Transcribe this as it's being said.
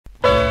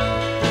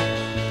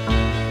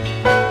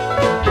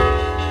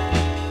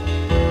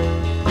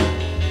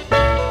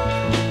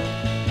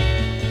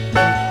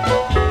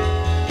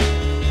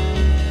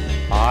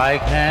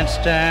can't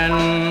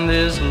stand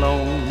this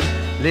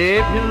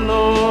lonely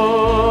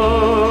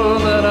pillow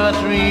that I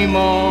dream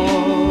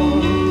on.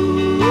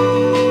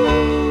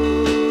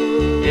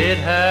 It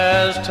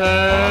has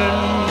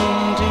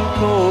turned to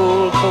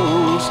cold,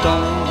 cold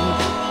stone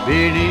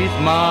beneath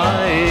my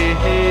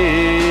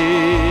head.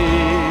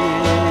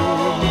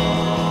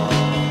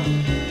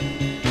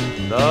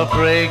 The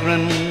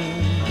fragrance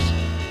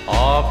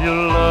of your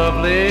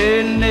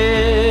loveliness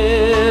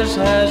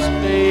has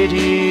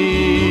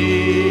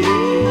faded,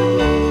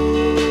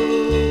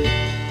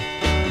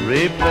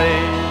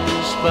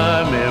 replaced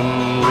by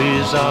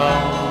memories of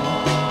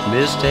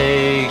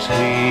mistakes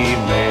we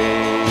made.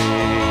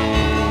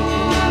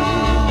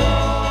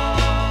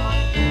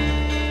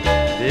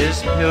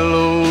 This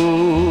pillow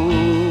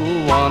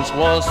once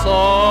was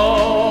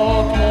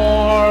soft,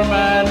 warm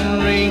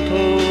and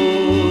wrinkled,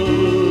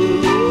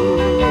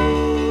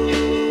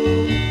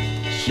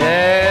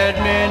 shared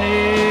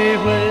many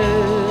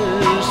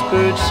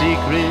whispered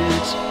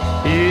secrets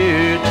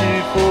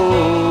heretofore.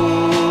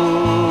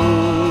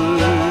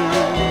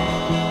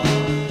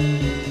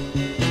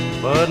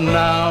 But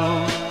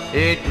now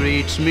it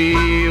greets me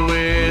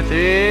with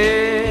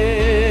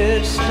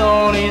its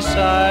stony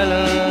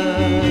silence.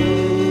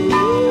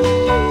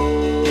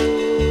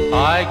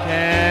 I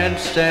can't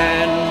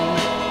stand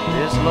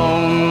this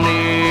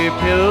lonely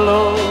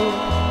pillow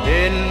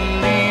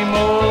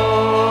anymore.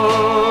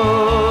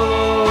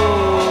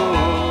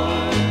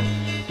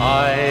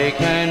 I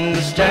can't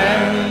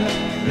stand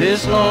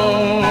this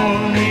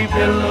lonely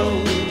pillow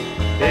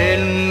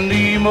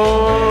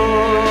anymore.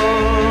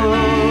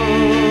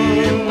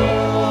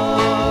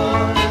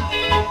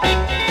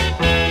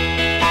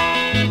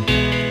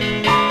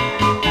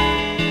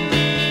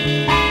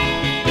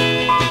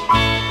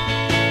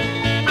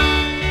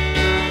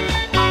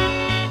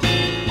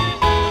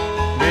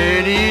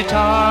 Many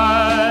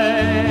times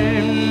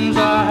I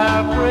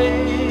have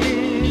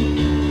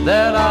prayed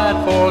that I'd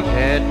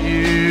forget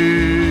you.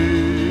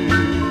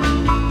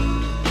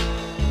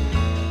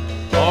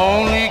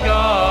 Only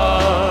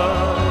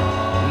God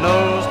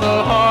knows the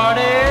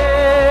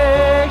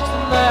heartaches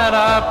that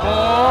I've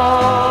borne.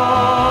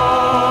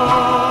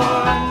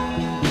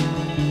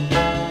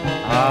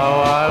 How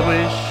I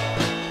wish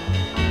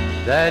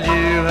that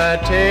you had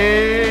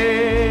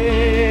taken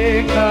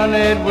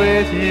it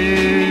with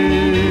you.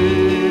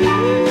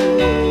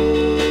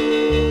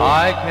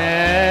 I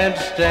can't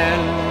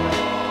stand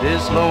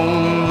this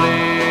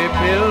lonely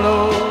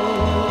pillow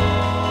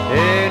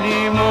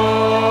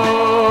anymore.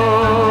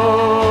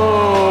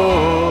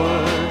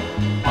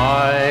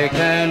 I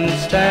can't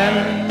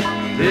stand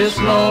this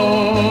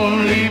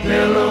lonely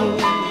pillow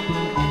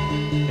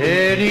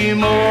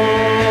anymore.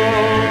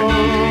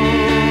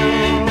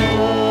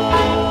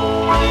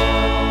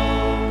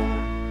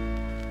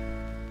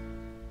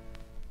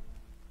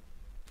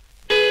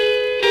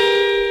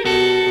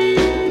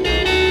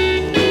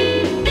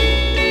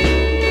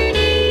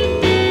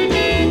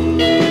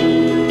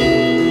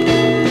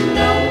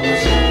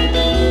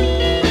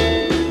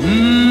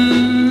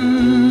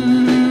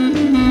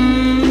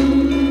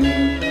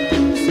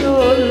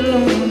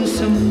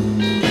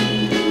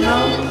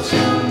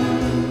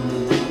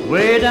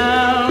 Way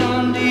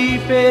down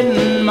deep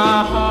in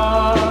my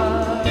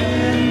heart,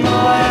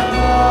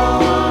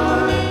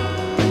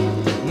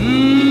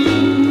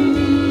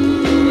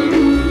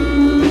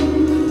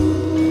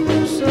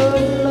 so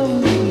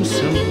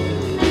lonesome,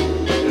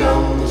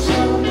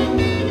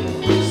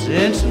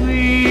 since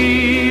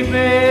we've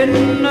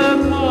been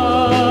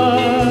apart.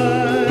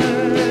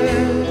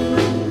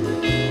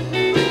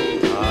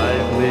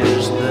 I've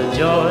missed the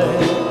joy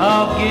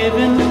of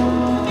giving,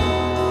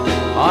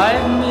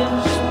 I've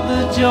missed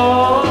the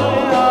joy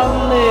of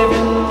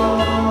living.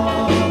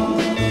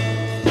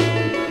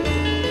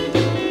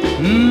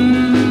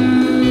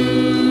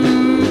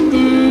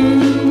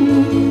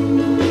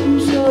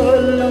 So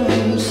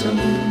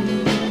lonesome,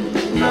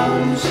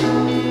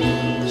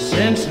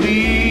 since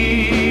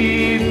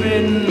we've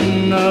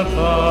been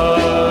apart.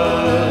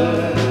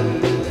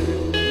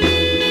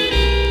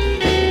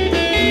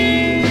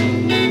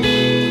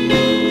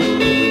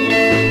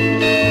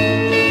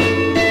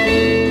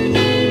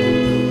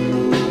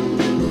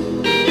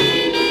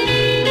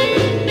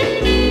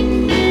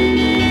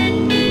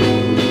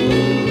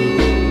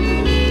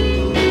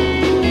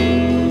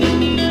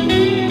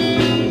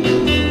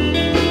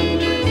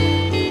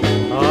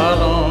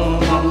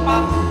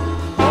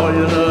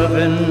 Your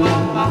loving,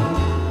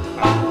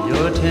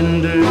 your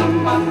tender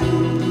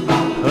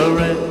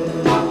caress.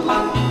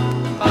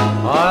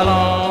 I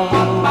long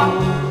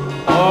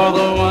for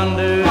the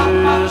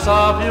wonders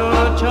of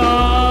your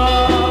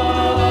charm.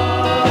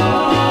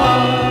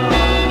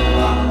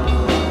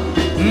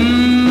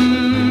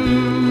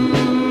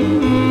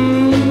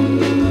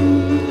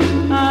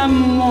 I'm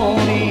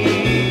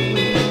wanting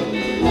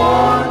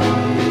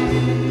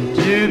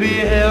to be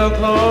held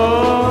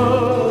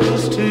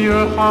close to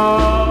your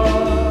heart.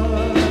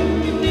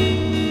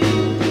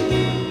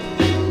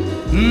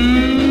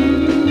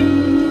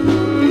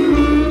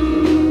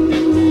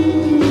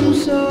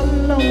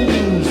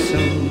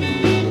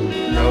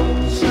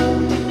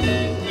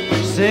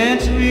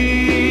 since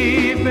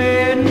we've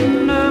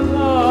been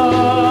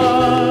apart.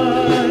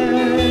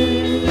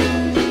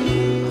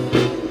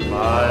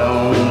 My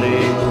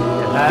only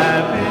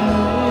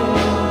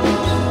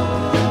happiness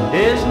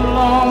is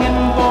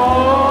longing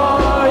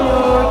for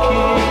your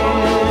kiss.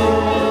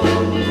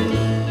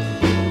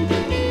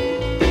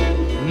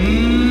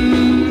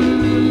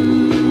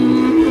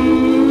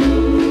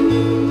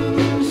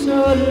 So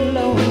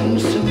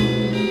lonesome,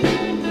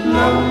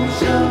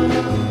 lonesome,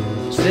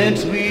 since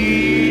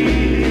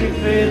we've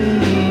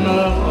been